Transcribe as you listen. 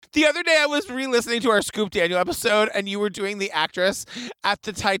The other day I was re-listening to our Scoop Daniel episode and you were doing the actress at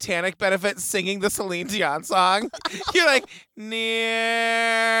the Titanic benefit singing the Celine Dion song. You're like,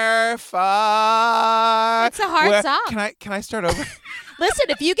 near, far. It's a hard song. Can I start over? Listen,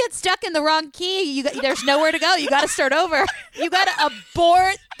 if you get stuck in the wrong key, there's nowhere to go. You got to start over. You got to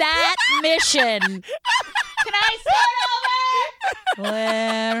abort that mission. Can I start over?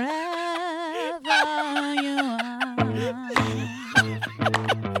 Wherever you are.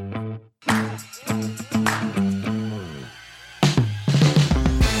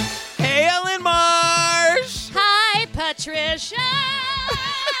 Hey, Ellen Marsh. Hi, Patricia.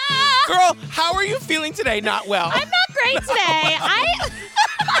 Girl, how are you feeling today? Not well. I'm not great today. I'm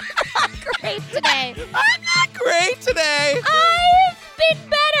not great today. I'm not great today. I've been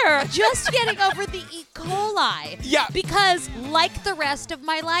better. Just getting over the E. coli. Yeah. Because like the rest of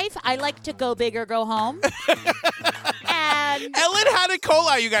my life, I like to go big or go home. And Ellen had E.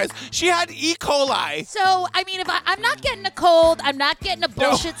 coli, you guys. She had E. coli. so, I mean, if I'm not getting a cold, I'm not getting a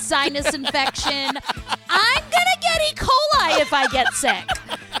bullshit sinus infection. I'm going to get E. coli if I get sick.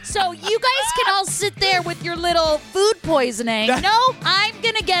 So you guys can all sit there with your little food poisoning. No, I'm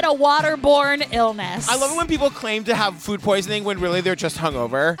going to get a waterborne illness. I love it when people claim to have food poisoning when really they're just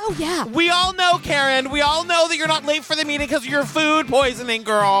hungover. Oh, yeah. We all know, Karen. We all know that you're not late for the meeting because of your food poisoning,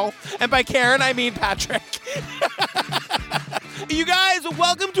 girl. And by Karen, I mean Patrick. You guys,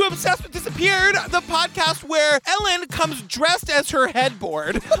 welcome to Obsessed with Disappeared, the podcast where Ellen comes dressed as her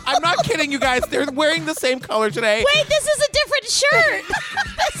headboard. I'm not kidding, you guys. They're wearing the same color today. Wait, this is a different shirt.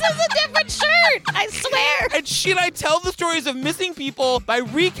 This is a different shirt. I swear. And she and I tell the stories of missing people by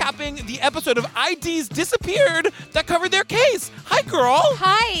recapping the episode of ID's Disappeared that covered their case. Hi, girl.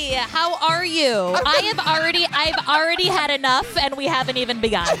 Hi, how are you? I've already had enough, and we haven't even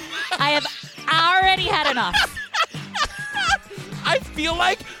begun. I have already had enough. I feel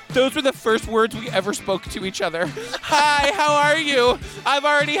like those were the first words we ever spoke to each other. Hi, how are you? I've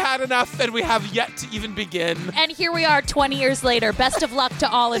already had enough, and we have yet to even begin. And here we are 20 years later. Best of luck to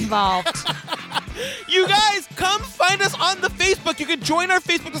all involved. You guys, come find us on the Facebook. You can join our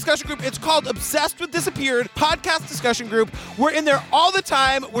Facebook discussion group. It's called Obsessed with Disappeared Podcast Discussion Group. We're in there all the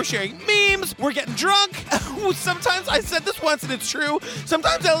time. We're sharing memes. We're getting drunk. Sometimes, I said this once and it's true,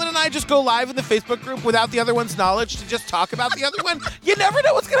 sometimes Ellen and I just go live in the Facebook group without the other one's knowledge to just talk about the other one. You never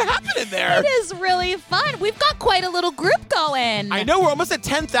know what's going to happen in there. It is really fun. We've got quite a little group going. I know, we're almost at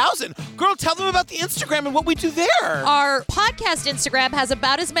 10,000. Girl, tell them about the Instagram and what we do there. Our podcast Instagram has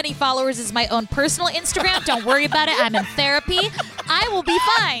about as many followers as my own personal Instagram. Don't worry about it. I'm in therapy. I will be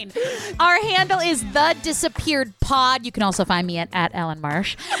fine. Our handle is The Disappeared Pod. You can also find me at Ellen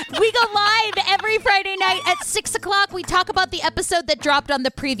Marsh. We go live every Friday night at 6 o'clock. We talk about the episode that dropped on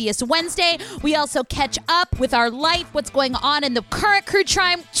the previous Wednesday. We also catch up with our life, what's going on in the current Crew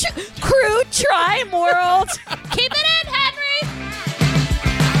Crime world. Keep it in, Henry.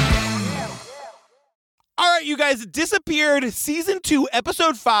 All right, you guys, Disappeared, Season 2,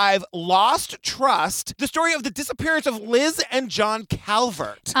 Episode 5, Lost Trust, the story of the disappearance of Liz and John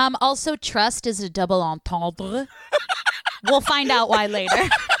Calvert. Also, trust is a double entendre. We'll find out why later.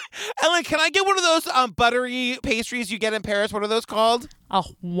 Ellen, can I get one of those buttery pastries you get in Paris? What are those called?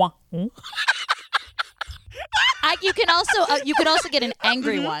 You can also get an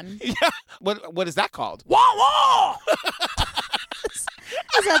angry one. Yeah. What is that called? Wah wah!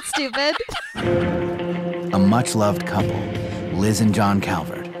 Is that stupid? A much-loved couple, Liz and John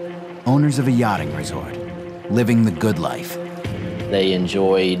Calvert, owners of a yachting resort, living the good life. They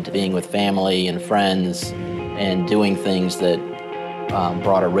enjoyed being with family and friends and doing things that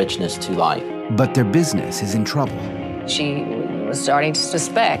brought a richness to life. But their business is in trouble. She was starting to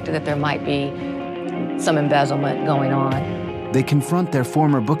suspect that there might be some embezzlement going on. They confront their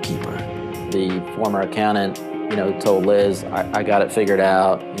former bookkeeper. The former accountant, told Liz, I got it figured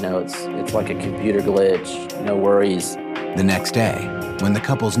out. It's like a computer glitch. No worries. The next day, when the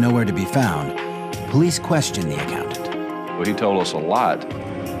couple's nowhere to be found, police question the accountant. Well, he told us a lot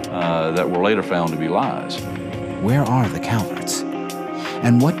that were later found to be lies. Where are the Calverts?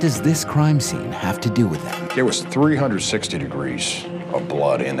 And what does this crime scene have to do with them? There was 360 degrees of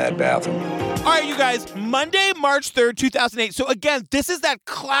blood in that bathroom. All right, you guys, Monday, March 3rd, 2008. So again, this is that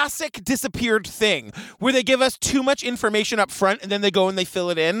classic Disappeared thing where they give us too much information up front and then they go and they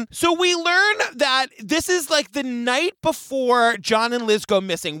fill it in. So we learn that this is like the night before John and Liz go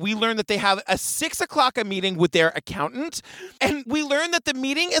missing. We learn that they have a 6 o'clock meeting with their accountant. And we learn that the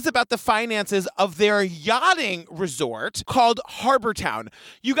meeting is about the finances of their yachting resort called Harbor Town.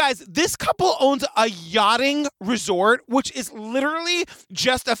 You guys, this couple owns a yachting resort, which is literally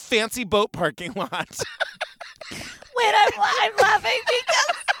just a fancy boat parking lot. Wait, I'm laughing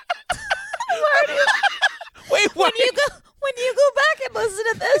because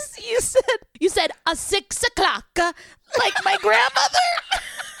 6 o'clock, like my grandmother.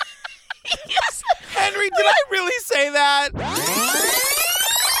 Yes. Henry, did I really say that?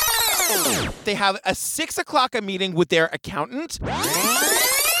 They have a 6 o'clock meeting with their accountant. You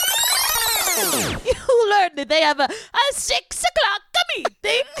learned that they have a 6 o'clock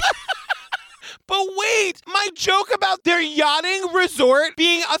meeting. But wait, my joke about their yachting resort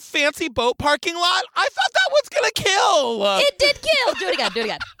being a fancy boat parking lot, I thought that was gonna kill. It did kill. Do it again.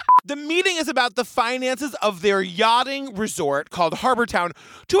 The meeting is about the finances of their yachting resort called Harbor Town,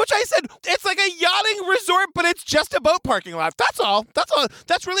 to which I said, it's like a yachting resort, but it's just a boat parking lot. That's all.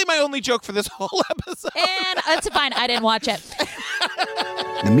 That's really my only joke for this whole episode. And it's fine. I didn't watch it.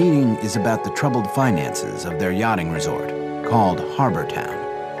 The meeting is about the troubled finances of their yachting resort, called Harbor Town,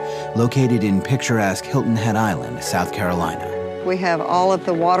 located in picturesque Hilton Head Island, South Carolina. We have all of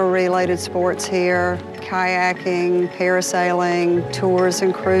the water-related sports here, kayaking, parasailing, tours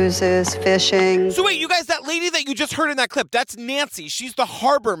and cruises, fishing. So wait, you guys, that lady that you just heard in that clip, that's Nancy. She's the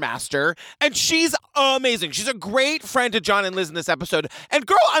harbor master, and she's amazing. She's a great friend to John and Liz in this episode. And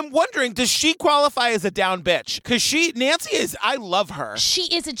girl, I'm wondering, does she qualify as a down bitch? Because Nancy is, I love her.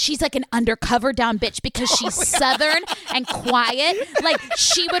 She isn't. She's like an undercover down bitch because she's Southern and quiet. Like,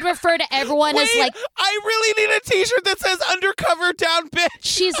 she would refer to everyone as like... I really need a t-shirt that says undercover down bitch.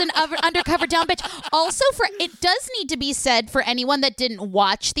 She's an undercover down bitch. Also, it does need to be said for anyone that didn't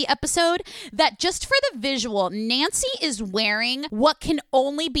watch the episode that just for the visual, Nancy is wearing what can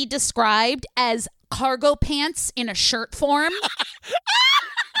only be described as cargo pants in a shirt form.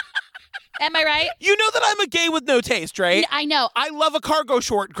 Am I right? You know that I'm a gay with no taste, right? I know. I love a cargo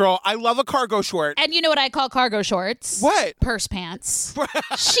short, girl. I love a cargo short. And you know what I call cargo shorts? What? Purse pants.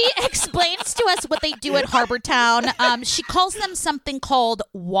 She explains to us what they do at Harbor Town. She calls them something called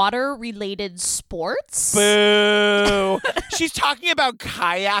water-related sports. Boo. She's talking about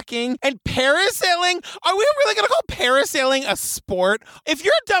kayaking and parasailing. Are we really going to call parasailing a sport? If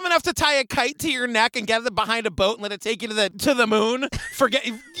you're dumb enough to tie a kite to your neck and get it behind a boat and let it take you to the moon, forget...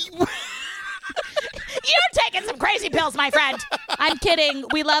 You're taking some crazy pills, my friend. I'm kidding.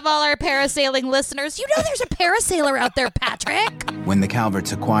 We love all our parasailing listeners. You know there's a parasailer out there, Patrick. When the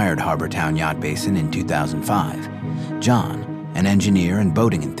Calverts acquired Harbor Town Yacht Basin in 2005, John, an engineer and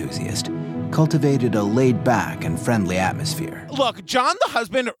boating enthusiast, cultivated a laid-back and friendly atmosphere. Look, John, the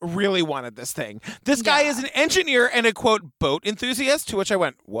husband, really wanted this thing. This guy is an engineer and a, quote, boat enthusiast, to which I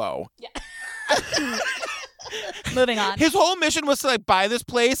went, whoa. Yeah. Moving on. His whole mission was to like buy this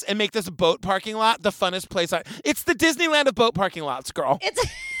place and make this boat parking lot the funnest place. It's the Disneyland of boat parking lots, girl. It's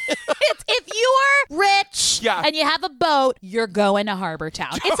if you are rich and you have a boat, you're going to Harbor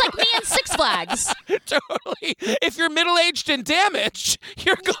Town. Totally. It's like me and Six Flags. Totally. If you're middle-aged and damaged,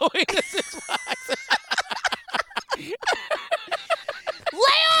 you're going to Six Flags.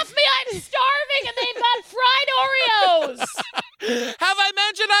 Lay off me, I'm starving and they've got fried Oreos. Have I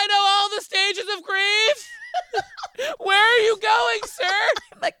mentioned I know all the stages of grief? Where are you going, sir?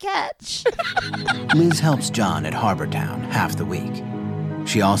 The catch. Liz helps John at Harbor Town half the week.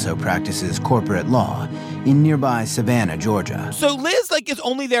 She also practices corporate law in nearby Savannah, Georgia. So Liz, is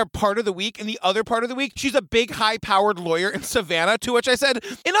only there part of the week, and the other part of the week, she's a big, high-powered lawyer in Savannah, to which I said,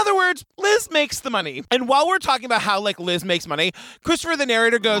 in other words, Liz makes the money. And while we're talking about how, Liz makes money, Christopher, the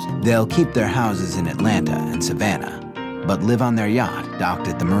narrator, goes, they'll keep their houses in Atlanta and Savannah, but live on their yacht docked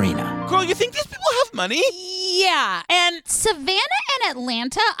at the marina. Girl, you think these people have money? Yeah. And Savannah and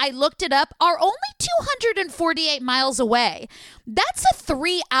Atlanta, I looked it up, are only 248 miles away. That's a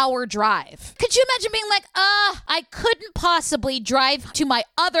 3-hour drive. Could you imagine being like, I couldn't possibly drive to my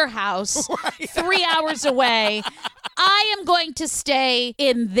other house 3 hours away. I am going to stay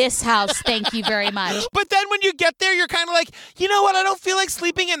in this house. Thank you very much. But then when you get there, you're kind of like, you know what? I don't feel like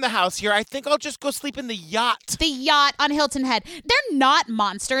sleeping in the house here. I think I'll just go sleep in the yacht. The yacht on Hilton Head. They're not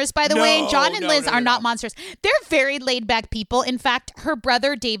monsters, by the way. John and Liz are not monsters. They're very laid-back people. In fact, her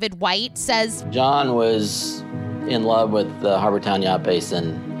brother, David White, says... John was in love with the Harbor Town Yacht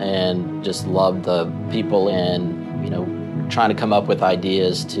Basin and just loved the people and, trying to come up with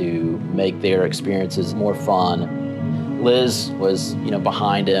ideas to make their experiences more fun. Liz was,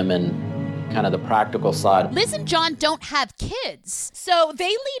 behind him and kind of the practical side. Liz and John don't have kids, so they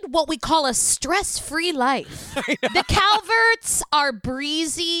lead what we call a stress-free life. The Calverts are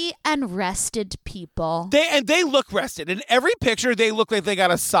breezy and rested people. They look rested. In every picture, they look like they got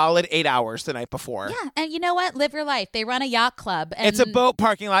a solid 8 hours the night before. Yeah, and you know what? Live your life. They run a yacht club. And... It's a boat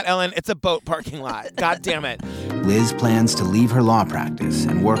parking lot, Ellen. It's a boat parking lot. God damn it. Liz plans to leave her law practice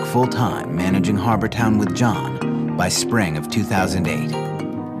and work full-time managing Harbor Town with John by spring of 2008.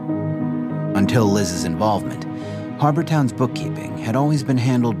 Until Liz's involvement, Harbor Town's bookkeeping had always been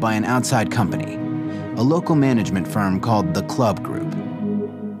handled by an outside company, a local management firm called the Club Group.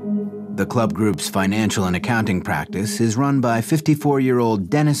 The Club Group's financial and accounting practice is run by 54-year-old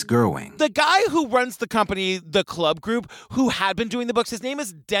Dennis Gerwing. The guy who runs the company, the Club Group, who had been doing the books, his name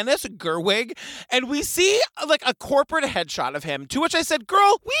is Dennis Gerwig, and we see like a corporate headshot of him, to which I said,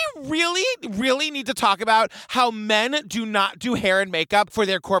 girl, we really need to talk about how men do not do hair and makeup for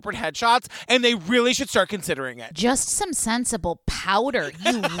their corporate headshots, and they really should start considering it. Just some sensible powder,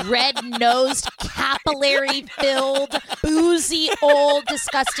 you red-nosed, capillary-filled, boozy, old,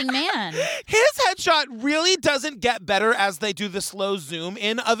 disgusting man. His headshot really doesn't get better as they do the slow zoom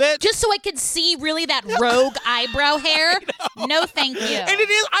in of it. Just so I could see really that rogue eyebrow hair? No, thank you. And it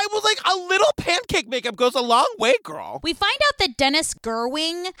is, I was like, a little pancake makeup goes a long way, girl. We find out that Dennis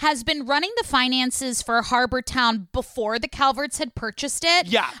Gerwing has been running the finances for Harbor Town before the Calverts had purchased it.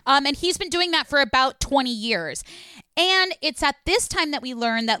 Yeah. And he's been doing that for about 20 years. And it's at this time that we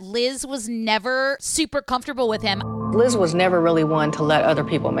learn that Liz was never super comfortable with him. Liz was never really one to let other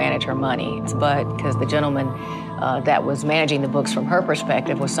people manage her money, but because the gentleman that was managing the books from her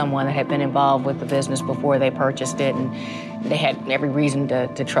perspective was someone that had been involved with the business before they purchased it, and they had every reason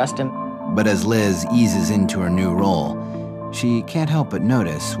to trust him. But as Liz eases into her new role, she can't help but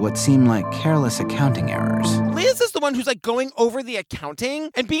notice what seem like careless accounting errors. Liz is the one who's like going over the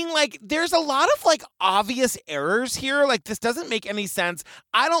accounting and being like, there's a lot of like obvious errors here. Like, this doesn't make any sense.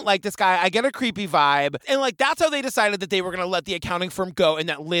 I don't like this guy. I get a creepy vibe. And like, that's how they decided that they were going to let the accounting firm go and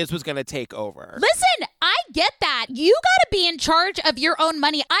that Liz was going to take over. Listen, I get that. You got to be in charge of your own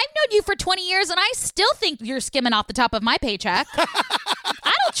money. I've known you for 20 years and I still think you're skimming off the top of my paycheck.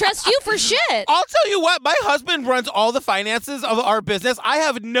 I don't trust you for shit. I'll tell you what, my husband runs all the finances of our business. I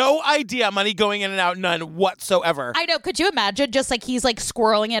have no idea money going in and out, none whatsoever. I know. Could you imagine just like he's like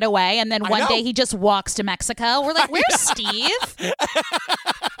squirreling it away and then one day he just walks to Mexico? We're like, where's Steve?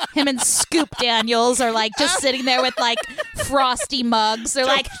 Him and Scoop Daniels are like just sitting there with like frosty mugs. They're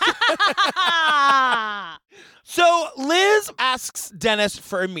like, ha ha ha ha. So Liz asks Dennis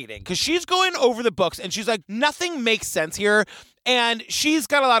for a meeting because she's going over the books and she's like, nothing makes sense here. And she's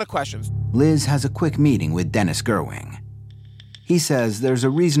got a lot of questions. Liz has a quick meeting with Dennis Gerwing. He says there's a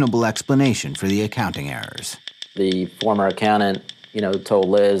reasonable explanation for the accounting errors. The former accountant, told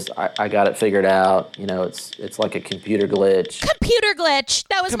Liz, I got it figured out. It's like a computer glitch. Computer glitch.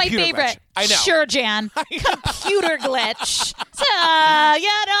 That was Computer my favorite. glitch. I know. Sure, Jan. Computer glitch.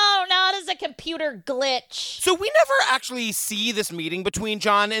 It's a computer glitch. So we never actually see this meeting between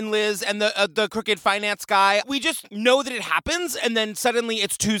John and Liz and the crooked finance guy. We just know that it happens, and then suddenly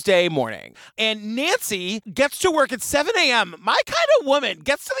it's Tuesday morning. And Nancy gets to work at 7 a.m. My kind of woman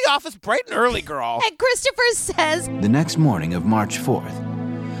gets to the office bright and early, girl. And Christopher says, the next morning of March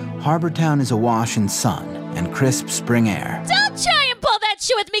 4th, Harbor Town is awash in sun and crisp spring air. Don't try and pull that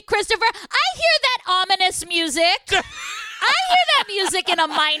shit with me, Christopher. I hear that ominous music. I hear that music in a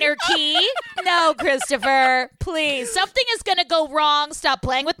minor key. No, Christopher, please. Something is going to go wrong. Stop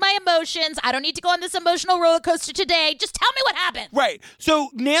playing with my emotions. I don't need to go on this emotional roller coaster today. Just tell me what happened. Right. So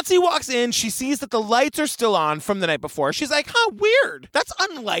Nancy walks in. She sees that the lights are still on from the night before. She's like, weird. That's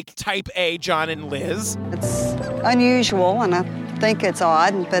unlike type A John and Liz. It's unusual, and I think it's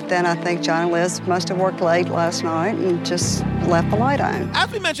odd, but then I think John and Liz must have worked late last night and just left the light on.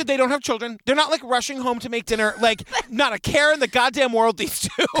 As we mentioned, they don't have children. They're not like rushing home to make dinner. Like, not a care in the goddamn world, these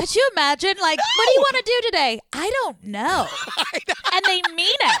two. Could you imagine? Like, what do you want to do today? I don't know. And they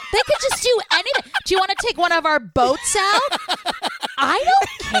mean it. They could just do anything. Do you want to take one of our boats out? I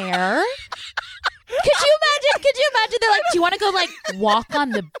don't care. Could you imagine? They're like, do you want to go like walk on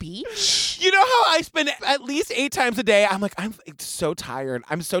the beach? You know how I spend at least 8 times a day? I'm like, I'm so tired.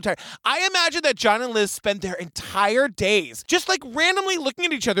 I'm so tired. I imagine that John and Liz spend their entire days just like randomly looking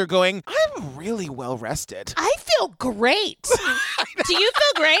at each other going, I'm really well rested. I feel great. Do you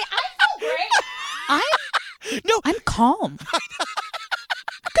feel great? I feel great. I'm calm.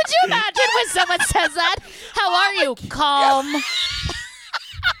 Could you imagine when someone says that? How are you? Calm.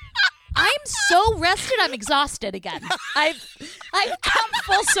 I'm so rested, I'm exhausted again. I've come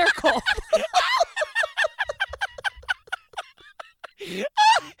full circle.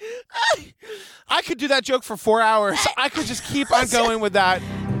 I could do that joke for 4 hours. I could just keep on going with that.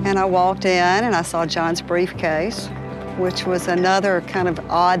 And I walked in and I saw John's briefcase, which was another kind of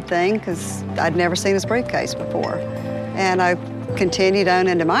odd thing because I'd never seen his briefcase before. And I continued on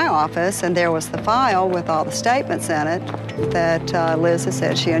into my office, and there was the file with all the statements in it that Liz had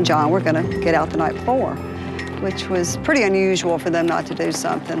said she and John were going to get out the night before, which was pretty unusual for them not to do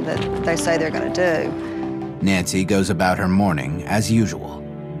something that they say they're going to do. Nancy goes about her morning as usual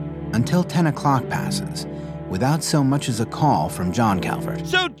until 10 o'clock passes, without so much as a call from John Calvert.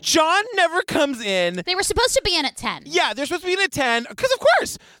 So John never comes in. They were supposed to be in at 10. Yeah, they're supposed to be in at 10. Because, of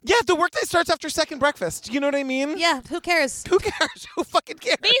course, the workday starts after second breakfast. You know what I mean? Yeah, who cares? Who cares? Who fucking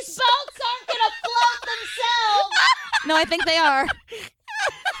cares? These boats aren't going to float themselves. No, I think they are.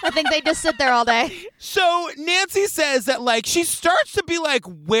 I think they just sit there all day. So Nancy says that, like, she starts to be like,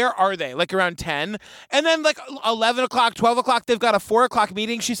 where are they? Like, around 10. And then, like, 11 o'clock, 12 o'clock, they've got a 4 o'clock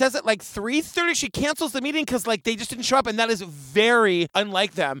meeting. She says at, like, 3:30, she cancels the meeting because, like, they just didn't show up. And that is very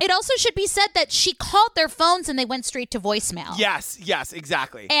unlike them. It also should be said that she called their phones and they went straight to voicemail. Yes,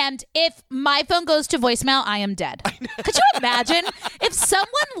 exactly. And if my phone goes to voicemail, I am dead. Could you imagine? If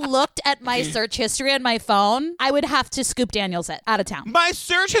someone looked at my search history on my phone, I would have to scoop Daniels out of town. My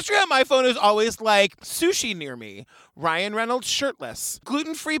search history on my phone is always like sushi near me, Ryan Reynolds shirtless,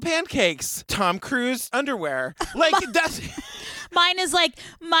 gluten-free pancakes, Tom Cruise underwear. Like that's Mine is like,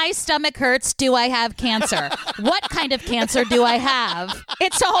 my stomach hurts. Do I have cancer? What kind of cancer do I have?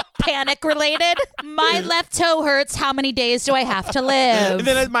 It's all panic related. My left toe hurts. How many days do I have to live? And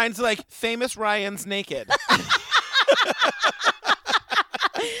then mine's like famous Ryan's naked.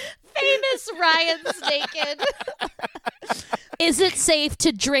 Famous Ryan's naked. Is it safe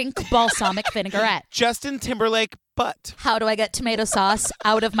to drink balsamic vinaigrette? Justin Timberlake butt. How do I get tomato sauce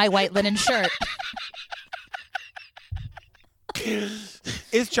out of my white linen shirt?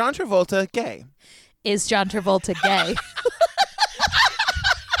 Is John Travolta gay? Is John Travolta gay?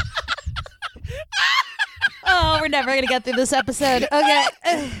 Oh, we're never going to get through this episode.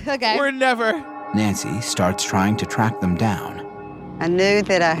 Okay. We're never. Nancy starts trying to track them down. I knew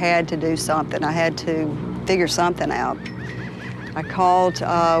that I had to do something. I had to figure something out. I called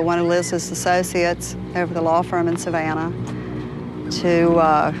one of Liz's associates over at the law firm in Savannah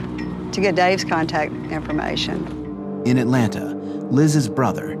to get Dave's contact information. In Atlanta, Liz's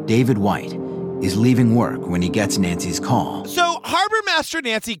brother, David White, is leaving work when he gets Nancy's call. So Harbor Master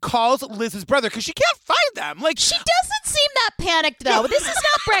Nancy calls Liz's brother because she can't find them. Like, she doesn't seem that panicked, though. This is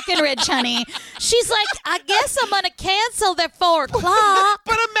not Breckenridge, honey. She's like, I guess I'm going to cancel their 4 o'clock.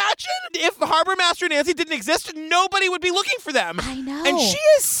 But imagine if Harbor Master Nancy didn't exist, nobody would be looking for them. I know. And she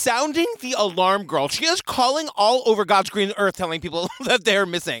is sounding the alarm girl. She is calling all over God's green earth, telling people that they're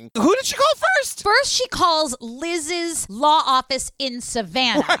missing. Who did she call first? First, she calls Liz's law office in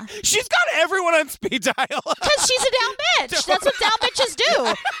Savannah. Right. She's got everyone on speed dial. Because she's a down bitch. That's what down bitches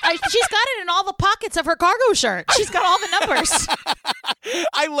do. She's got it in all the pockets of her cargo shirt. She's got all the numbers.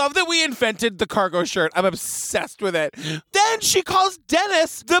 I love that we invented the cargo shirt. I'm obsessed with it. Then she calls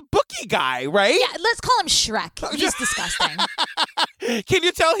Dennis the bookie guy, right? Yeah, let's call him Shrek. He's disgusting. Can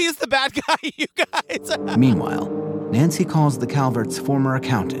you tell he's the bad guy, you guys? Meanwhile, Nancy calls the Calvert's former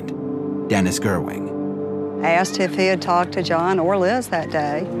accountant, Dennis Gerwing. I asked if he had talked to John or Liz that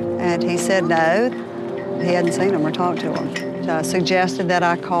day, and he said no. He hadn't seen him or talked to him. So I suggested that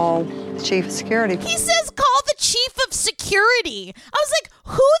I call the chief of security. He says call the chief of security. I was like,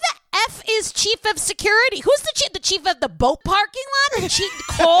 who the F is chief of security? Who's the chief? The chief of the boat parking lot?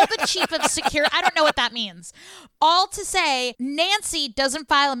 Call the chief of security. I don't know what that means. All to say, Nancy doesn't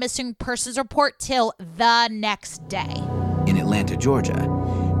file a missing persons report till the next day. In Atlanta,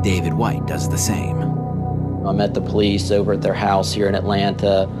 Georgia, David White does the same. I met the police over at their house here in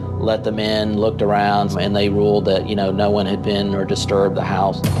Atlanta, let them in, looked around, and they ruled that, no one had been or disturbed the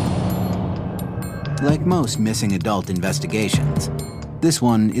house. Like most missing adult investigations, this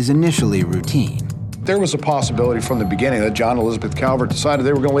one is initially routine. There was a possibility from the beginning that John and Elizabeth Calvert decided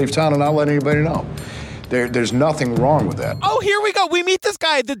they were going to leave town and not let anybody know. There's nothing wrong with that. Oh, here we go. We meet this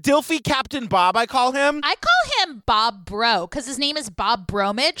guy, the Dilfy Captain Bob, I call him. I call him Bob Bro because his name is Bob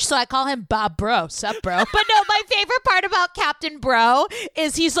Bromage, so I call him Bob Bro. Sup, bro? But no, my favorite part about Captain Bro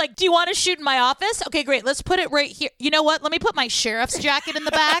is he's like, do you want to shoot in my office? Okay, great. Let's put it right here. You know what? Let me put my sheriff's jacket in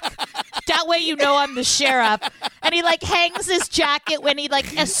the back. That way you know I'm the sheriff. And he like hangs his jacket when he like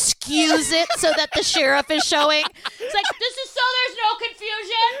askews it so that the sheriff is showing. It's like, this is so there's no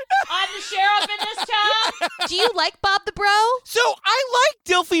confusion. I'm the sheriff in this town. Do you like Bob the Bro? So I like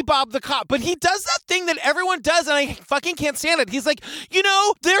Dilfy Bob the cop, but he does that thing that everyone does, and I fucking can't stand it. He's like,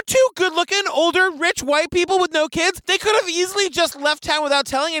 they're two good-looking, older, rich, white people with no kids. They could have easily just left town without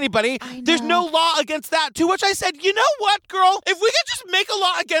telling anybody. There's no law against that. To which I said, you know what, girl? If we could just make a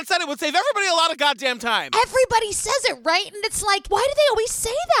law against that, it would save everybody a lot of goddamn time. Everybody says it, right? And it's like, why do they always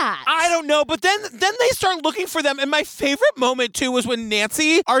say that? I don't know, but then they start looking for them, and my favorite moment, too, was when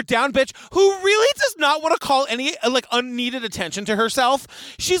Nancy, our down bitch, who really does not want to call any unneeded attention to herself.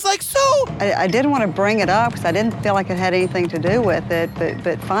 She's like, so I didn't want to bring it up because I didn't feel like it had anything to do with it,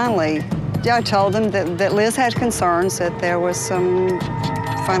 but finally, I told them that Liz had concerns that there was some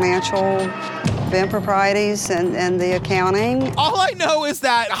financial of improprieties and the accounting. All I know is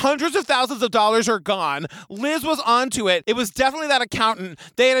that hundreds of thousands of dollars are gone. Liz was onto it. It was definitely that accountant.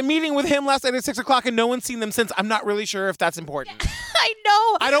 They had a meeting with him last night at 6 o'clock and no one's seen them since. I'm not really sure if that's important. I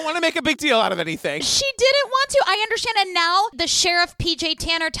know. I don't want to make a big deal out of anything. She didn't want to. I understand. And now the sheriff, PJ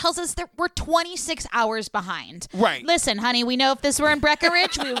Tanner, tells us that we're 26 hours behind. Right. Listen, honey, we know if this were in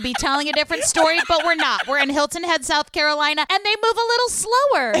Breckenridge, we would be telling a different story, but we're not. We're in Hilton Head, South Carolina, and they move a little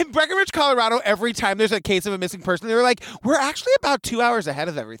slower. In Breckenridge, Colorado, every time there's a case of a missing person, they're like, we're actually about 2 hours ahead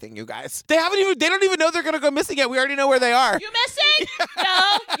of everything, you guys. They don't even know they're going to go missing yet. We already know where they are. You missing?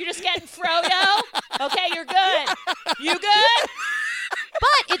 No? You're just getting froyo? Okay, you're good. You good?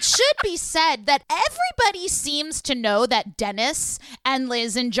 But it should be said that everybody seems to know that Dennis and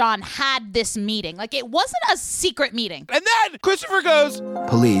Liz and John had this meeting. Like, it wasn't a secret meeting. And then Christopher goes,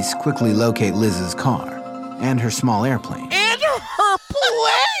 Police quickly locate Liz's car and her small airplane. and her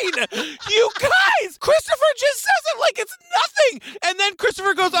plane! You guys! Christopher just says it like it's nothing! And then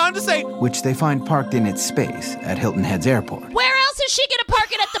Christopher goes on to say, Which they find parked in its space at Hilton Head's airport. Where else is she going to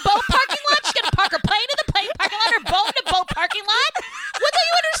park it? At the boat parking lot? She's going to park her plane in the plane parking lot, her boat in the boat parking lot? What don't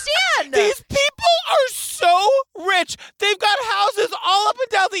you understand? these people are so rich. They've got houses all up and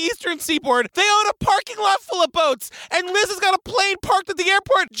down the eastern seaboard. They own a parking lot full of boats. And Liz has got a plane parked at the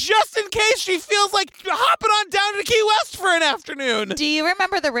airport just in case she feels like hopping on down to Key West for an afternoon. Do you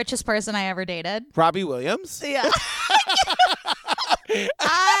remember the richest person I ever dated? Robbie Williams? Yeah.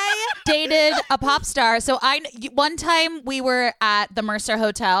 I dated a pop star. So one time we were at the Mercer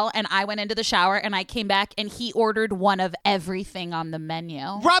Hotel and I went into the shower and I came back and he ordered one of everything on the menu.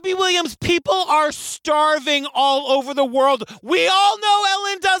 Robbie Williams, people are starving all over the world. We all know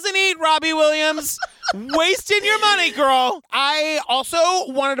Ellen doesn't eat, Robbie Williams. Wasting your money, girl. I also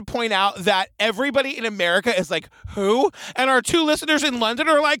wanted to point out that everybody in America is like, who? And our two listeners in London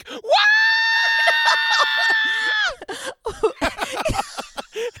are like, what?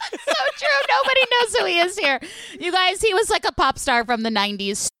 So true. Nobody knows who he is here. You guys, he was like a pop star from the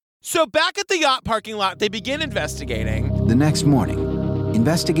 90s. So back at the yacht parking lot, they begin investigating. The next morning,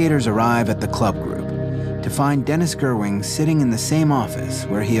 investigators arrive at the club group to find Dennis Gerwing sitting in the same office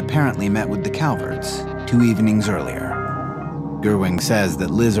where he apparently met with the Calverts 2 evenings earlier. Gerwing says that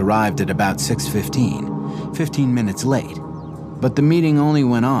Liz arrived at about 6:15, 15 minutes late, but the meeting only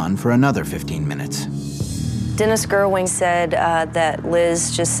went on for another 15 minutes. Dennis Gerwing said that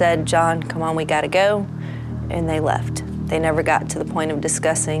Liz just said, John, come on, we gotta go, and they left. They never got to the point of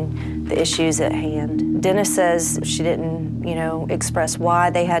discussing the issues at hand. Dennis says she didn't, express why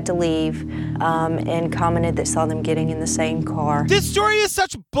they had to leave, and commented that saw them getting in the same car. This story is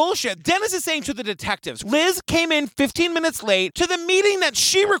such bullshit. Dennis is saying to the detectives, Liz came in 15 minutes late to the meeting that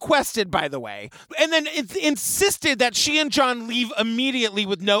she requested, by the way, and then insisted that she and John leave immediately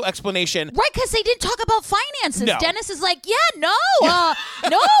with no explanation. Right, because they didn't talk about finances. No. Dennis is like, no,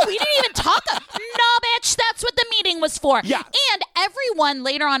 we didn't even talk. No, bitch, that's what the meeting was for. Yeah. And everyone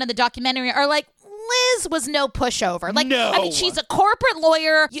later on in the documentary are like, Liz was no pushover. Like, no. I mean, she's a corporate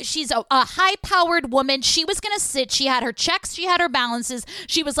lawyer. She's a high-powered woman. She was going to sit. She had her checks. She had her balances.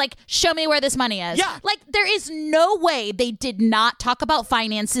 She was like, show me where this money is. Yeah. Like, there is no way they did not talk about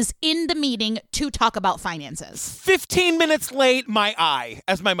finances in the meeting to talk about finances. 15 minutes late, my eye,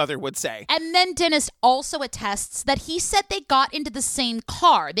 as my mother would say. And then Dennis also attests that he said they got into the same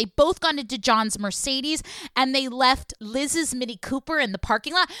car. They both got into John's Mercedes, and they left Liz's Mini Cooper in the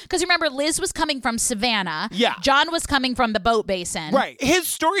parking lot. Because remember, Liz was coming from Savannah. Yeah. John was coming from the boat basin. Right. His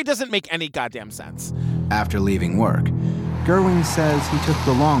story doesn't make any goddamn sense. After leaving work, Gerwing says he took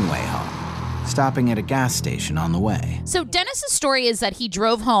the long way home, stopping at a gas station on the way. So Dennis's story is that he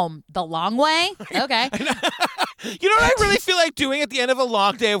drove home the long way. Okay. You know what I really feel like doing at the end of a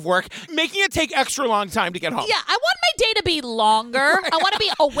long day of work? Making it take extra long time to get home. Yeah, I want my day to be longer. I want to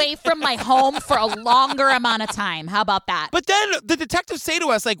be away from my home for a longer amount of time. How about that? But then the detectives say to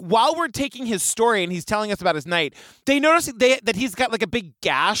us, like, while we're taking his story and he's telling us about his night, they notice that he's got like a big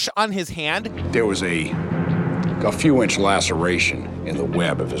gash on his hand. There was a few-inch laceration in the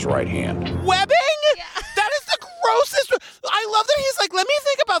web of his right hand. Webbing? Yeah. That is the grossest. I love that he's like, let me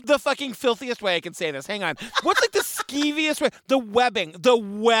think about the fucking filthiest way I can say this. Hang on. What's like the skeeviest way? The webbing. The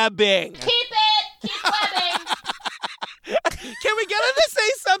webbing. Keep it. Keep webbing. Can we get him to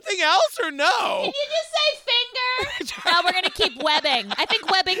say something else or no? Can you just say finger? No, we're gonna keep webbing. I think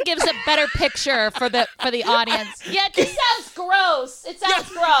webbing gives a better picture for the audience. Yeah, it just sounds gross. It sounds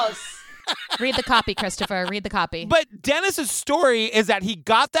gross. Read the copy, Christopher. Read the copy. But Dennis's story is that he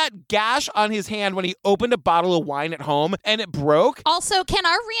got that gash on his hand when he opened a bottle of wine at home and it broke. Also, can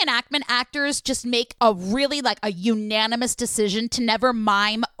our reenactment actors just make a really a unanimous decision to never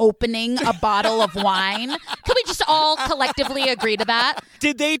mime opening a bottle of wine? Can we just all collectively agree to that?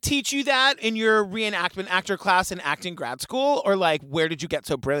 Did they teach you that in your reenactment actor class in acting grad school? Or where did you get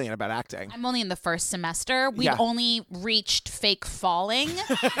so brilliant about acting? I'm only in the first semester. We've Yeah. only reached fake falling.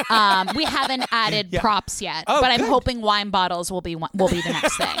 We haven't added Yeah. props yet, Oh, but I'm good. hoping wine bottles will be the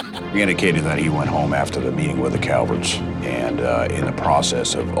next thing. He indicated that he went home after the meeting with the Calverts, and in the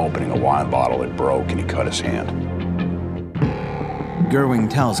process of opening a wine bottle, it broke and he cut his hand. Gerwing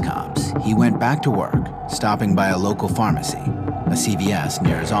tells cops he went back to work, stopping by a local pharmacy, a CVS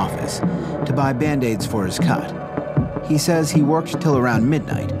near his office, to buy Band-Aids for his cut. He says he worked till around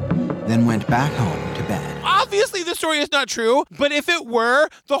midnight, then went back home to bed. Obviously, the story is not true, but if it were,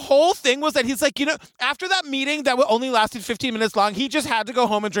 the whole thing was that he's after that meeting that only lasted 15 minutes long, he just had to go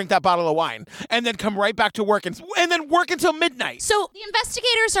home and drink that bottle of wine and then come right back to work and then work until midnight. So the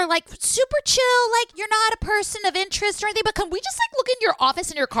investigators are super chill, you're not a person of interest or anything, but can we just look in your office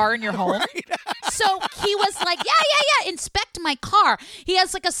and your car and your home? Right. So he was yeah, inspect my car. He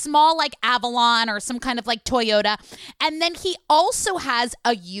has a small Avalon or some kind of Toyota. And then he also has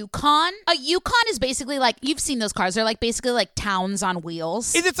a Yukon. A Yukon is basically you've seen those cars. They're basically towns on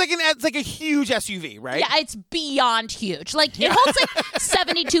wheels. It's like a huge SUV, right? Yeah, it's beyond huge. It holds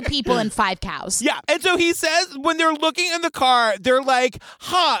 72 people and 5 cows. Yeah. And so he says when they're looking in the car, they're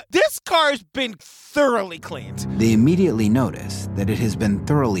this car's been thoroughly cleaned. They immediately notice that it has been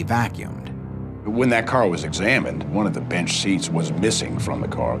thoroughly vacuumed. When that car was examined, one of the bench seats was missing from the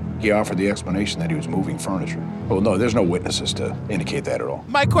car. He offered the explanation that he was moving furniture. Well, no, there's no witnesses to indicate that at all.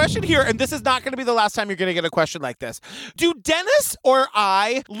 My question here, and this is not going to be the last time you're going to get a question like this. Do Dennis or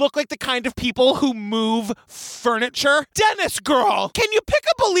I look like the kind of people who move furniture? Dennis, girl, can you pick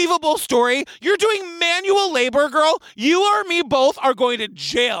a believable story? You're doing manual labor, girl. You or me both are going to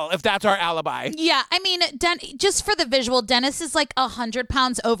jail if that's our alibi. Yeah, I mean, just for the visual, Dennis is 100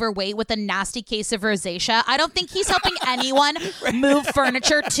 pounds overweight with a nasty case of rosacea. I don't think he's helping anyone move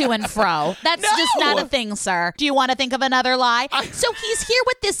furniture to and fro. That's just not a thing, sir. Do you want to think of another lie? So he's here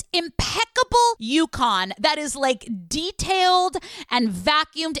with this impeccable Yukon that is detailed and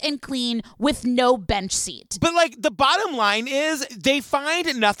vacuumed and clean with no bench seat. But the bottom line is they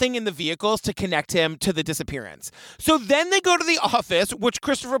find nothing in the vehicles to connect him to the disappearance. So then they go to the office, which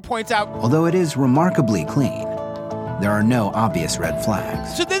Christopher points out. Although it is remarkably clean, there are no obvious red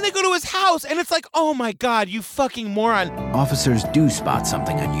flags. So then they go to his house and it's oh my God, you fucking moron. Officers do spot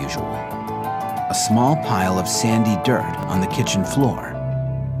something unusual. A small pile of sandy dirt on the kitchen floor,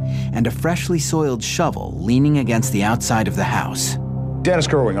 and a freshly soiled shovel leaning against the outside of the house. Dennis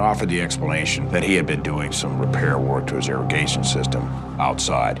Gerwing offered the explanation that he had been doing some repair work to his irrigation system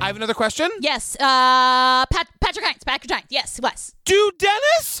outside. I have another question. Yes, Patrick Hines. Yes, Wes. Do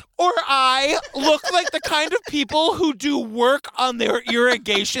Dennis or I look like the kind of people who do work on their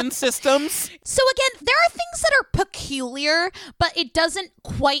irrigation systems? So again, there are things that are peculiar, but it doesn't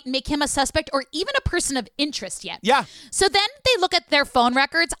quite make him a suspect or even a person of interest yet. Yeah. So then they look at their phone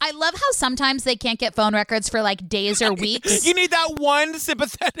records. I love how sometimes they can't get phone records for days or weeks. You need that one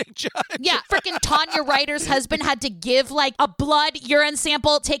sympathetic judge. Yeah, freaking Tanya Ryder's husband had to give a blood urine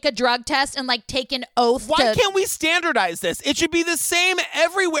sample, take a drug test, and take an oath. Why can't we standardize this? It should be the same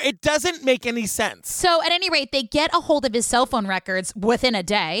everywhere. It doesn't make any sense. So at any rate, they get a hold of his cell phone records within a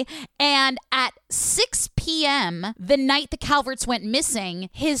day, and at 6 p.m., the night the Calverts went missing,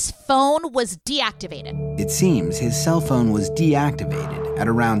 his phone was deactivated. It seems his cell phone was deactivated at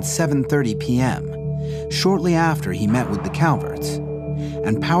around 7:30 p.m., shortly after he met with the Calverts,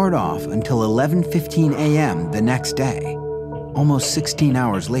 and powered off until 11:15 a.m. the next day, almost 16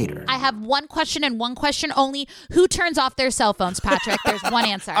 hours later. I have one question and one question only. Who turns off their cell phones, Patrick? There's one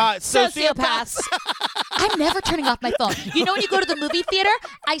answer. Sociopaths. I'm never turning off my phone. You know when you go to the movie theater,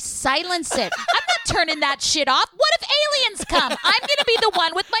 I silence it. I'm not turning that shit off. What if aliens come? I'm going to be the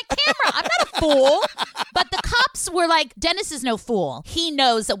one with my camera. I'm not a fool. But the cops were Dennis is no fool. He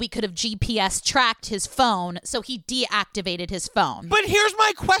knows that we could have GPS tracked his phone, so he deactivated his phone. But here's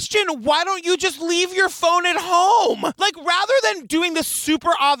my question. Why don't you just leave your phone at home? Rather than doing the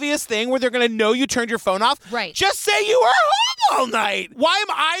super obvious thing where they're going to know you turned your phone off, right? Just say you were home all night. Why am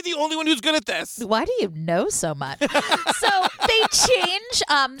I the only one who's good at this? Why do you know so much? So they change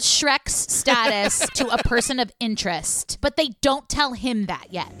Shrek's status to a person of interest, but they don't tell him that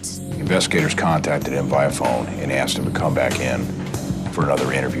yet. Investigators contacted him via phone and asked him to come back in for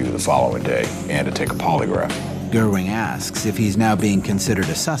another interview the following day and to take a polygraph. Gerwing asks if he's now being considered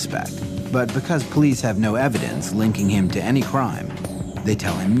a suspect, but because police have no evidence linking him to any crime, they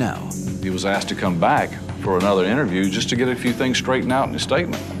tell him no. He was asked to come back for another interview just to get a few things straightened out in his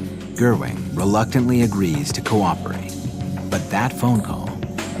statement. Gerwing reluctantly agrees to cooperate, but that phone call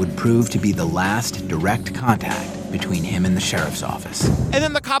would prove to be the last direct contact between him and the sheriff's office. And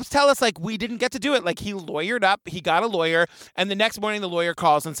then the cops tell us, like, we didn't get to do it. Like, he lawyered up, he got a lawyer, and the next morning the lawyer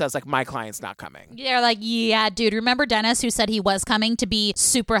calls and says, like, my client's not coming. They're like, yeah, dude, remember Dennis who said he was coming to be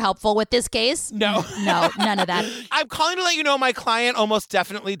super helpful with this case? No. No, none of that. I'm calling to let you know my client almost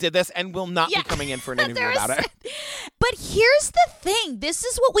definitely did this and will not be coming in for an interview about it. But here's the thing. This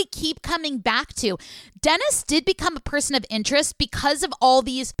is what we keep coming back to. Dennis did become a person of interest because of all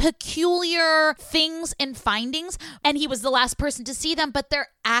these peculiar things and findings, and he was the last person to see them, but there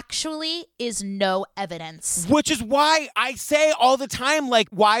actually is no evidence. Which is why I say all the time, like,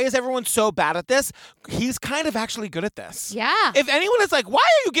 why is everyone so bad at this? He's kind of actually good at this. Yeah. If anyone is like, why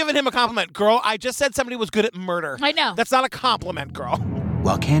are you giving him a compliment? Girl, I just said somebody was good at murder. I know. That's not a compliment, girl.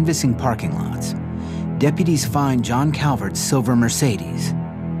 While canvassing parking lots, deputies find John Calvert's silver Mercedes.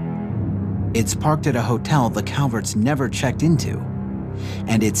 It's parked at a hotel the Calverts never checked into,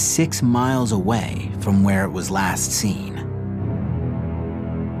 and it's 6 miles away from where it was last seen.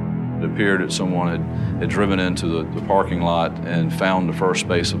 It appeared that someone had driven into the parking lot and found the first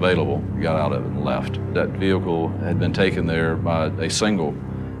space available, got out of it and left. That vehicle had been taken there by a single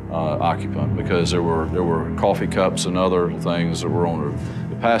occupant because there were coffee cups and other things that were on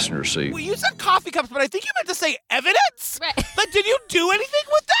the passenger seat. Well, you said coffee cups, but I think you meant to say evidence? Right. Like, did you do anything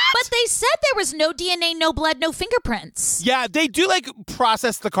with that? But they said there was no DNA, no blood, no fingerprints. Yeah, they do, like,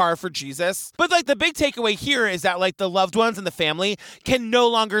 process the car for Jesus. But, like, the big takeaway here is that, like, the loved ones and the family can no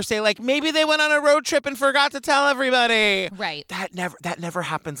longer say, like, maybe they went on a road trip and forgot to tell everybody. Right. That never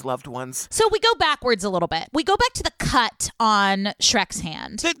happens, loved ones. So we go backwards a little bit. We go back to the cut on Shrek's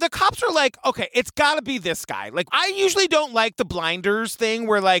hand. The cops are like, okay, it's got to be this guy. Like, I usually don't like the blinders thing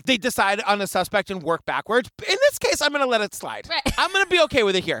where, like, they decide on a suspect and work backwards. In this case, I'm going to let it slide. Right. I'm going to be okay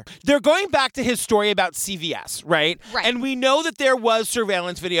with it here. They're going back to his story about CVS, right? Right. And we know that there was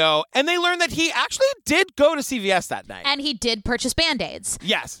surveillance video, and they learned that he actually did go to CVS that night. And he did purchase Band-Aids.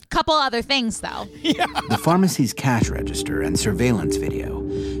 Yes. Couple other things, though. Yeah. The pharmacy's cash register and surveillance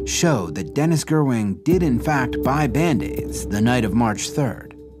video show that Dennis Gerwing did in fact buy Band-Aids the night of March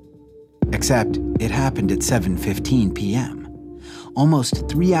 3rd. Except it happened at 7:15 p.m., almost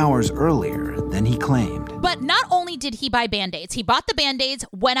 3 hours earlier than he claimed. But not only did he buy Band-Aids, he bought the Band-Aids,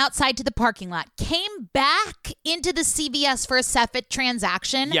 went outside to the parking lot, came back into the CVS for a separate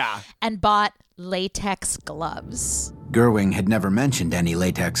transaction, and bought latex gloves. Gerwing had never mentioned any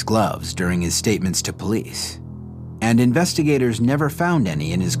latex gloves during his statements to police, and investigators never found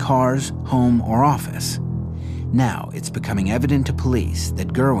any in his cars, home, or office. Now it's becoming evident to police that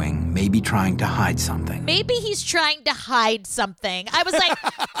Gerwing may be trying to hide something. Maybe he's trying to hide something. I was like,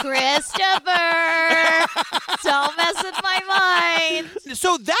 Christopher, don't mess with my mind.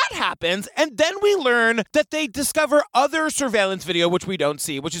 So that happens, and then we learn that they discover other surveillance video, which we don't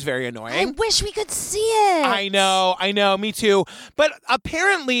see, which is very annoying. I wish we could see it. I know, me too. But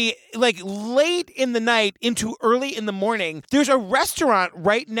apparently, like, late in the night into early in the morning, there's a restaurant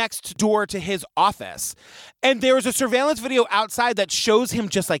right next door to his office. And there was a surveillance video outside that shows him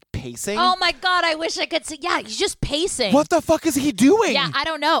just, like, pacing. Oh, my God, I wish I could see. Yeah, he's just pacing. What the fuck is he doing? Yeah, I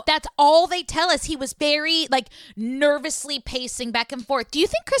don't know. That's all they tell us. He was very, like, nervously pacing back and forth. Do you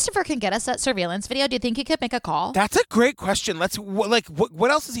think Christopher can get us that surveillance video? Do you think he could make a call? That's a great question.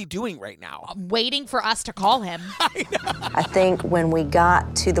 What else is he doing right now? Waiting for us to call him. I think when we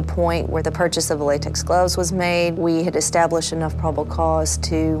got to the point where the purchase of the latex gloves was made, we had established enough probable cause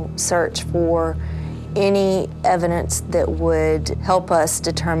to search for any evidence that would help us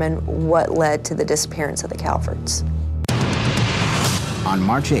determine what led to the disappearance of the Calverts. On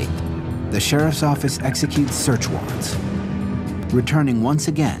March 8th, the sheriff's office executes search warrants, returning once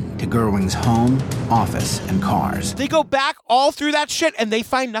again to Gerwing's home, office, and cars. They go back all through that shit and they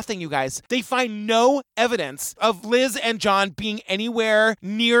find nothing, you guys. They find no evidence of Liz and John being anywhere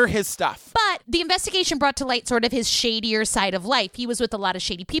near his stuff. But the investigation brought to light sort of his shadier side of life. He was with a lot of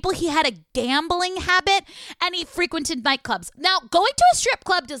shady people. He had a gambling habit and he frequented nightclubs. Now, going to a strip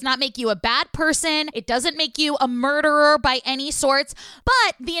club does not make you a bad person. It doesn't make you a murderer by any sorts.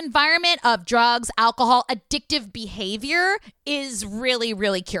 But the environment of drugs, alcohol, addictive behavior is really,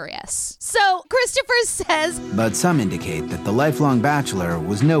 really curious. So Christopher says, but some indicate that the lifelong bachelor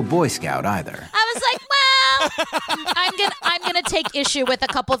was no Boy Scout either. I was like, well, I'm gonna take issue with a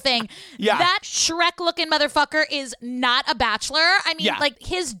couple things. Yeah. That Shrek-looking motherfucker is not a bachelor. I mean, like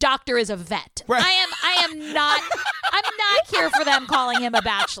his doctor is a vet. Right. I'm not here for them calling him a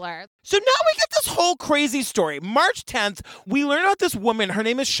bachelor. So now we get this whole crazy story. March 10th, we learn about this woman. Her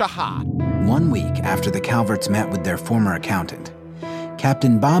name is Shaha. 1 week after the Calverts met with their former accountant,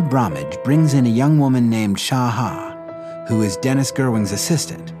 Captain Bob Bromage brings in a young woman named Shaha, who is Dennis Gerwing's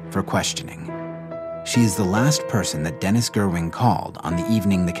assistant, for questioning. She is the last person that Dennis Gerwing called on the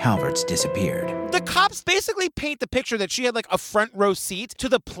evening the Calverts disappeared. The cops basically paint the picture that she had like a front row seat to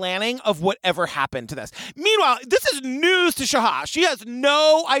the planning of whatever happened to this. Meanwhile, this is news to Shaha. She has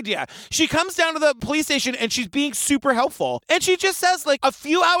no idea. She comes down to the police station and she's being super helpful. And she just says like a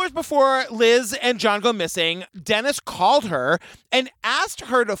few hours before Liz and John go missing, Dennis called her and asked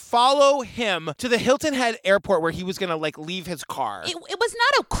her to follow him to the Hilton Head airport where he was going to like leave his car. It was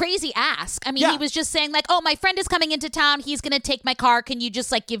not a crazy ask. I mean, he was just saying like, oh, my friend is coming into town. He's going to take my car. Can you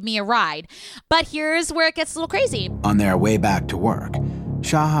just like give me a ride? But here's where it gets a little crazy. On their way back to work,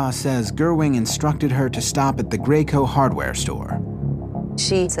 Shaha says Gerwing instructed her to stop at the Graco hardware store.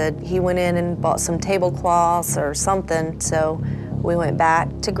 She said he went in and bought some tablecloths or something, so we went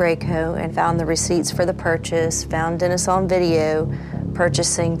back to Graco and found the receipts for the purchase, found Dennis on video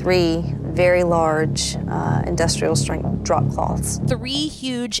purchasing 3 very large industrial strength drop cloths. 3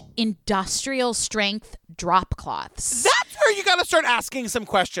 huge industrial strength drop cloths. That's where you got to start asking some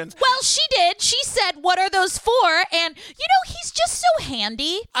questions. Well, she did. She said, what are those for? And, you know, he's just so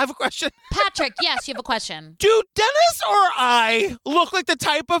handy. I have a question. Patrick, yes, you have a question. Do Dennis or I look like the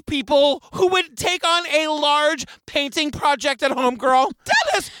type of people who would take on a large painting project at home, girl?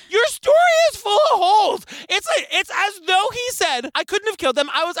 Dennis, your story is full of holes. It's as though he said, I couldn't have killed them.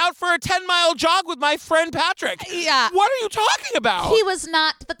 I was out for a 10-mile jog with my friend Patrick. Yeah. What are you talking about? He was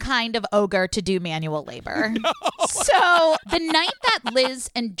not the kind of ogre to do manual labor. No. So the night that Liz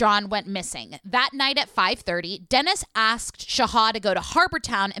and John went missing, that night at 5:30, Dennis asked Shaha to go to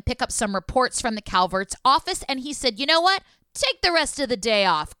Harbortown and pick up some reports from the Calvert's office. And he said, you know what? Take the rest of the day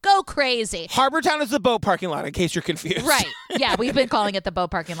off. Go crazy. Harbortown is the boat parking lot, in case you're confused. Right. Yeah, we've been calling it the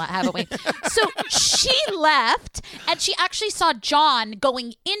boat parking lot, haven't we? So she left, and she actually saw John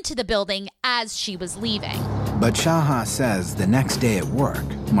going into the building as she was leaving. But Shaha says the next day at work,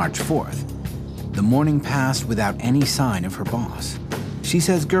 March 4th, the morning passed without any sign of her boss. She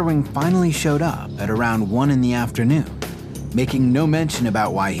says Gerwing finally showed up at around 1 in the afternoon, making no mention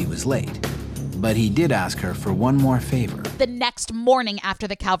about why he was late. But he did ask her for one more favor. The next morning after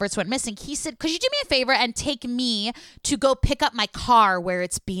the Calverts went missing, he said, could you do me a favor and take me to go pick up my car where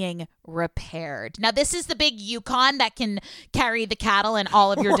it's being repaired? Now, this is the big Yukon that can carry the cattle and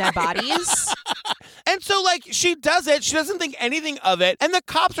all of your dead bodies. And so, like, she does it. She doesn't think anything of it. And the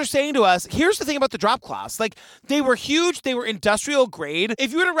cops are saying to us, here's the thing about the drop cloths. Like, they were huge. They were industrial grade.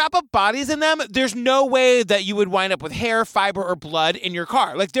 If you were to wrap up bodies in them, there's no way that you would wind up with hair, fiber, or blood in your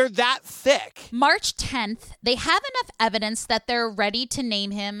car. Like, they're that thick. March 10th, they have enough evidence that they're ready to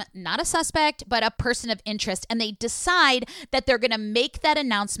name him not a suspect, but a person of interest. And they decide that they're going to make that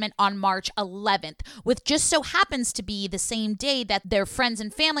announcement on March 11th, which just so happens to be the same day that their friends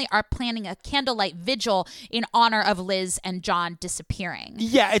and family are planning a candlelight vigil in honor of Liz and John disappearing.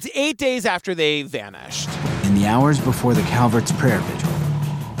 Yeah, it's 8 days after they vanished. In the hours before the Calvert's prayer vigil,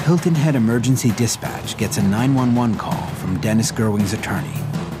 Hilton Head Emergency Dispatch gets a 911 call from Dennis Gerwing's attorney.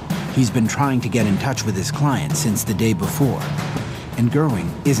 He's been trying to get in touch with his client since the day before, and Gerwing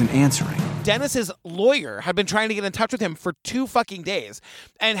isn't answering. Dennis's lawyer had been trying to get in touch with him for 2 fucking days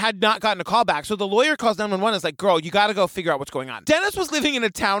and had not gotten a call back. So the lawyer calls 911 and is like, girl, you got to go figure out what's going on. Dennis was living in a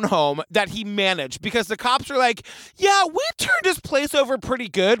townhome that he managed because the cops were like, yeah, we turned his place over pretty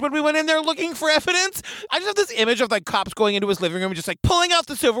good when we went in there looking for evidence. I just have this image of like cops going into his living room and just like pulling out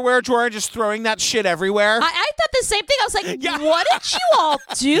the silverware drawer and just throwing that shit everywhere. I thought the same thing. I was like, Yeah. What did you all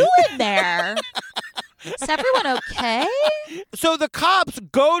do in there? Is everyone okay? So the cops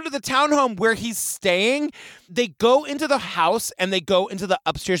go to the townhome where he's staying. They go into the house and they go into the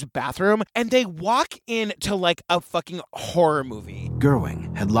upstairs bathroom and they walk into like a fucking horror movie.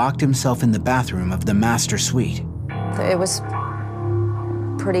 Gerwing had locked himself in the bathroom of the master suite. It was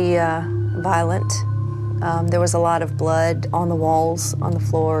pretty violent. There was a lot of blood on the walls, on the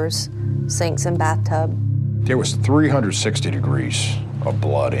floors, sinks and bathtub. There was 360 degrees of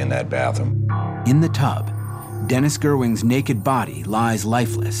blood in that bathroom. In the tub, Dennis Gerwing's naked body lies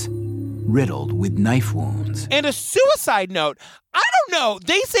lifeless, riddled with knife wounds. And a suicide note. I don't know.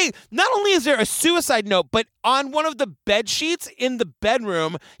 They say not only is there a suicide note, but on one of the bed sheets in the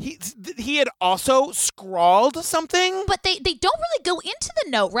bedroom, he had also scrawled something. But they don't really go into the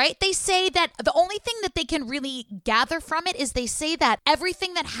note, right? They say that the only thing that they can really gather from it is they say that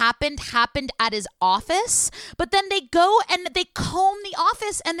everything that happened at his office, but then they go and they comb the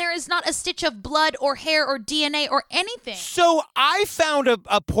office and there is not a stitch of blood or hair or DNA or anything. So I found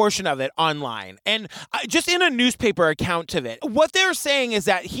a portion of it online and just in a newspaper account of it. What they're saying is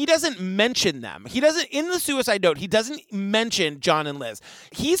that he doesn't mention them. He doesn't, in the suicide note, he doesn't mention John and Liz.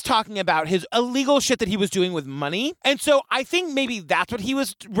 He's talking about his illegal shit that he was doing with money. And so I think maybe that's what he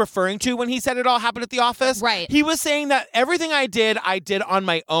was referring to when he said it all happened at the office. Right. He was saying that everything I did on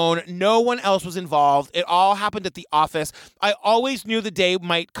my own. No one else was involved. It all happened at the office. I always knew the day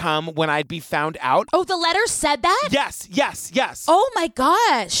might come when I'd be found out. Oh, the letter said that? Yes. Oh my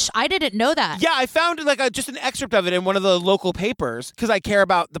gosh. I didn't know that. Yeah, I found just an excerpt of it in one of the local papers because I care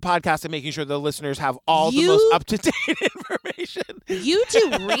about the podcast and making sure the listeners have all the most up-to-date information. You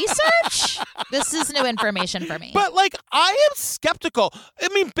do research? This is new information for me. But I am skeptical. I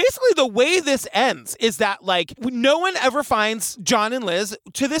mean, basically the way this ends is that no one ever finds John and Liz.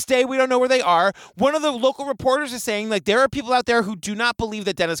 To this day, we don't know where they are. One of the local reporters is saying there are people out there who do not believe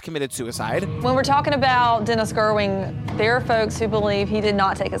that Dennis committed suicide. When we're talking about Dennis Gerwing, there are folks who believe he did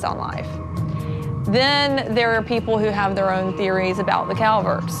not take his own life. Then there are people who have their own theories about the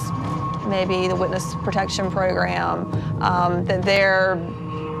Calverts. Maybe the witness protection program, that they're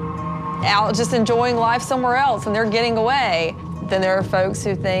out just enjoying life somewhere else and they're getting away. Then there are folks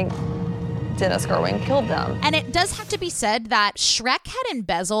who think Dennis Gerwing killed them. And it does have to be said that Shrek had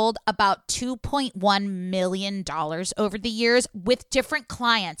embezzled about $2.1 million over the years with different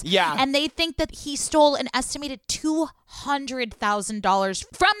clients. Yeah. And they think that he stole an estimated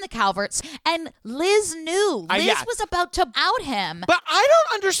 $200,000 from the Calverts. And Liz knew. Liz was about to out him. But I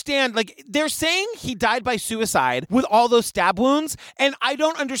don't understand. They're saying he died by suicide with all those stab wounds. And I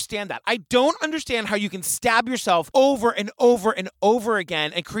don't understand that. I don't understand how you can stab yourself over and over and over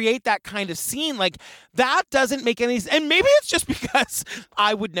again and create that kind of scene. That doesn't make any sense. And maybe it's just because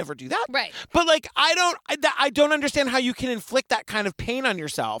I would never do that. Right. But I don't understand how you can inflict that kind of pain on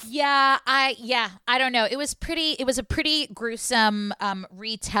yourself. Yeah, I don't know. It was a pretty gruesome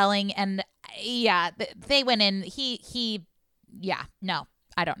retelling, and they went in. No,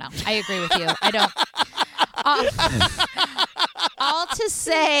 I don't know. I agree with you. I don't. All to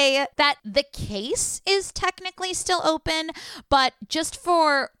say that the case is technically still open, but just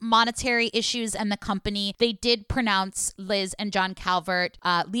for monetary issues and the company, they did pronounce Liz and John Calvert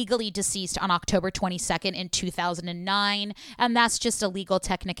legally deceased on October 22nd in 2009, and that's just a legal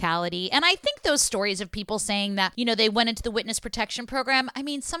technicality. And I think those stories of people saying that, they went into the witness protection program, I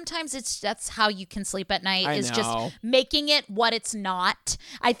mean, sometimes that's how you can sleep at night, just making it what it's not.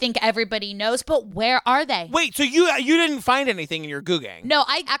 I think everybody knows, but where are they? Wait, so you didn't find anything in your Googling? No,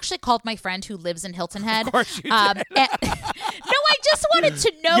 I actually called my friend who lives in Hilton Head. Of course you did. No, I just wanted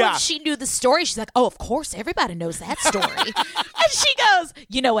to know if she knew the story. She's like, oh, of course, everybody knows that story. And she goes,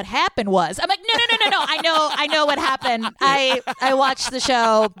 you know what happened was. I'm like, no. I know what happened. I watched the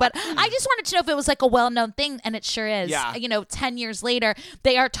show, but I just wanted to know if it was a well-known thing, and it sure is. Yeah. 10 years later,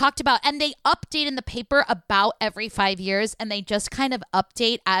 they are talked about, and they update in the paper about every 5 years, and they just kind of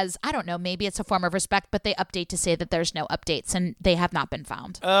update as, I don't know, maybe it's a form of respect, but they update to say that there's no updates, and they have not been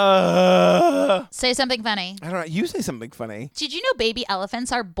found. Say something funny. I don't know. You say something funny. Did you know baby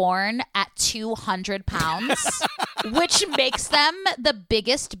elephants are born at 200 pounds? Which makes them the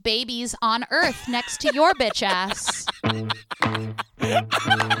biggest babies on Earth next to your bitch ass.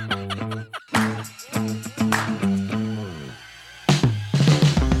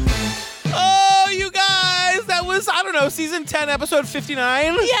 Oh, you guys, that was, I don't know, season 10, episode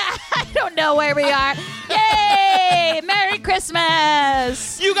 59? Yeah, I don't know where we are. Yay! Merry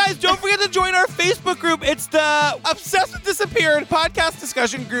Christmas! You guys, don't forget to join our Facebook group. It's the Obsessed with Disappeared podcast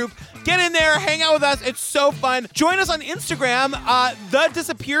discussion group. Get in there, hang out with us. It's so fun. Join us on Instagram, The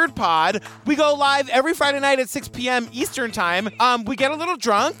Disappeared Pod. We go live every Friday night at 6 p.m. Eastern time. We get a little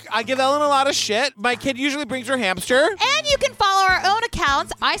drunk. I give Ellen a lot of shit. My kid usually brings her hamster. And you can follow our own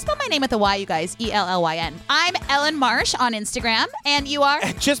accounts. I spell my name with a Y, you guys. ELLYN. I'm Ellen Marsh on Instagram. And you are?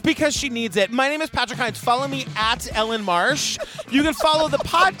 Just because she needs it. My name is Patrick Hines. Follow me at Ellen Marsh. You can follow the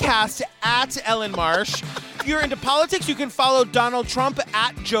podcast at Ellen Marsh. If you're into politics, you can follow Donald Trump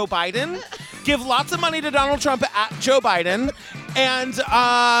at Joe Biden. Give lots of money to Donald Trump at Joe Biden. And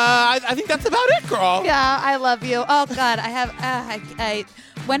I think that's about it, girl. Yeah, I love you. Oh, God, I have...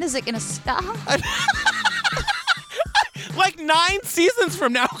 when is it going to stop? 9 seasons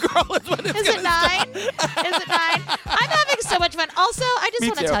from now, girl, is when it's Is it 9? Is it 9? I'm having so much fun. Also, Also, I just Me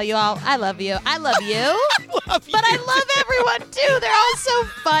want to too. tell you all, I love you. I love you. Love you. But I love everyone, too. They're all so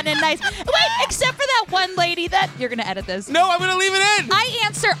fun and nice. Wait, except for that one lady that... You're going to edit this. No, I'm going to leave it in. I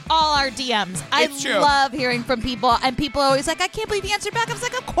answer all our DMs. It's true. I love hearing from people, and people are always like, I can't believe you answered back. I was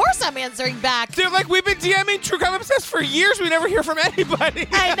like, of course I'm answering back. They're like, we've been DMing True Crime Obsessed for years. We never hear from anybody.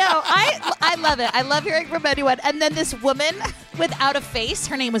 I know. I love it. I love hearing from anyone. And then this woman without a face,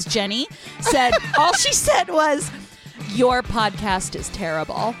 her name was Jenny, said, all she said was, your podcast is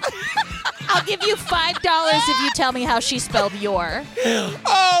terrible. I'll give you $5 if you tell me how she spelled your.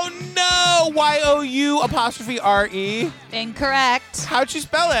 Oh, no. YOU''RE. Incorrect. How'd she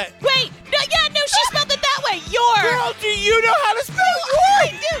spell it? Wait. No, she spelled it that way. Your. Girl, do you know how to spell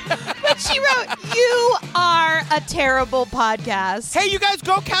I do. But she wrote, you are a terrible podcast. Hey, you guys,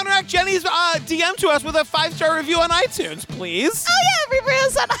 go counteract Jenny's DM to us with a 5-star review on iTunes, please. Oh, yeah, review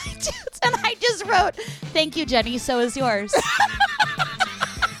us on iTunes. And I just wrote, thank you, Jenny. So is yours.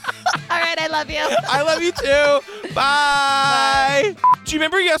 All right, I love you. I love you too. Bye. Do you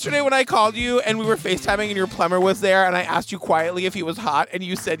remember yesterday when I called you and we were FaceTiming and your plumber was there and I asked you quietly if he was hot and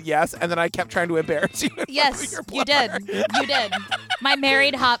you said yes and then I kept trying to embarrass you? Yes, you did. You did. My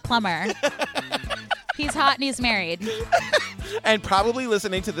married hot plumber. He's hot and he's married. And probably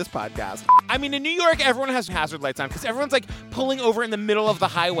listening to this podcast. I mean, in New York, everyone has hazard lights on because everyone's like pulling over in the middle of the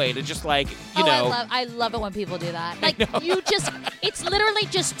highway to just like, you know. I love it when people do that. Like it's literally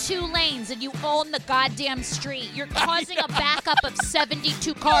just 2 lanes and you own the goddamn street. You're causing a backup of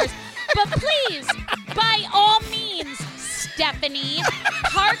 72 cars. But please, by all means, Stephanie,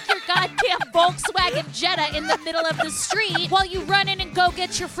 park your goddamn Volkswagen Jetta in the middle of the street while you run in and go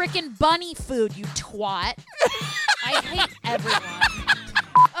get your freaking bunny food, you twat. I hate everyone.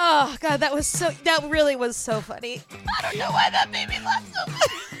 Oh, God, that really was so funny. I don't know why that made me laugh so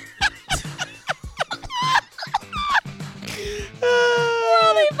much. We're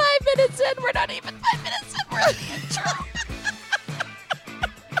only 5 minutes in. We're not even 5 minutes in. We're in the intro.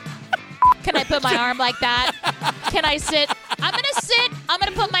 Can I put my arm like that? Can I sit? I'm going to sit. I'm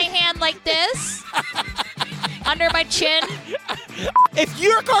going to put my hand like this under my chin. If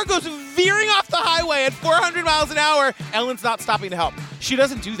your car goes veering off the highway at 400 miles an hour, Ellen's not stopping to help. She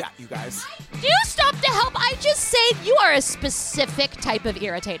doesn't do that, you guys. Do stop to help. I just say you are a specific type of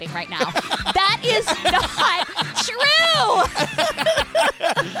irritating right now. That is not true.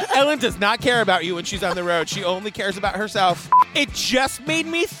 Ellen does not care about you when she's on the road. She only cares about herself. It just made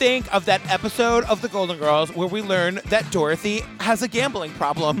me think of that episode of The Golden Girls where we learn that Dorothy has a gambling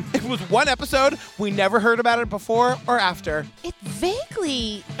problem. It was one episode. We never heard about it before or after. It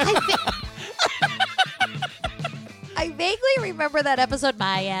vaguely... I vaguely remember that episode,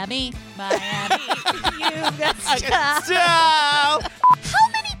 Miami. You got style. How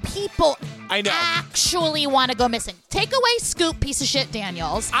many people I know. actually want to go missing? Take away Scoop, piece of shit,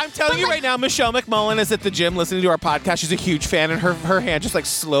 Daniels. I'm telling you right now, Michelle McMullen is at the gym listening to our podcast. She's a huge fan, and her hand just like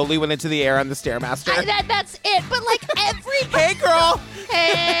slowly went into the air on the Stairmaster. That's it. But like everybody. Hey, girl.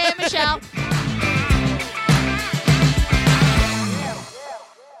 Hey, Michelle.